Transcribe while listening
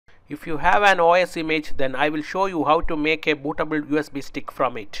If you have an OS image, then I will show you how to make a bootable USB stick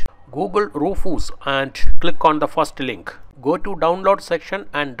from it. Google Rufus and click on the first link. Go to download section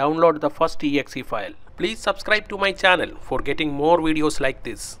and download the first exe file. Please subscribe to my channel for getting more videos like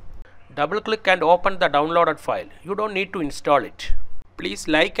this. Double click and open the downloaded file. You don't need to install it. Please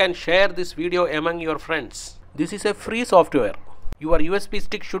like and share this video among your friends. This is a free software. Your USB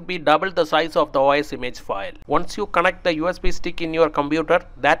stick should be double the size of the OS image file. Once you connect the USB stick in your computer,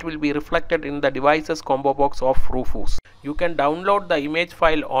 that will be reflected in the devices combo box of Rufus. You can download the image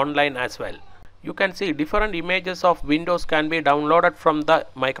file online as well. You can see different images of Windows can be downloaded from the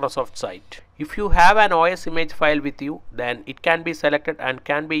Microsoft site. If you have an OS image file with you, then it can be selected and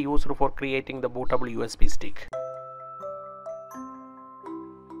can be used for creating the bootable USB stick.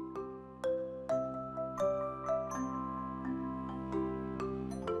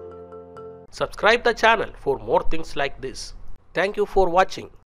 Subscribe the channel for more things like this. Thank you for watching.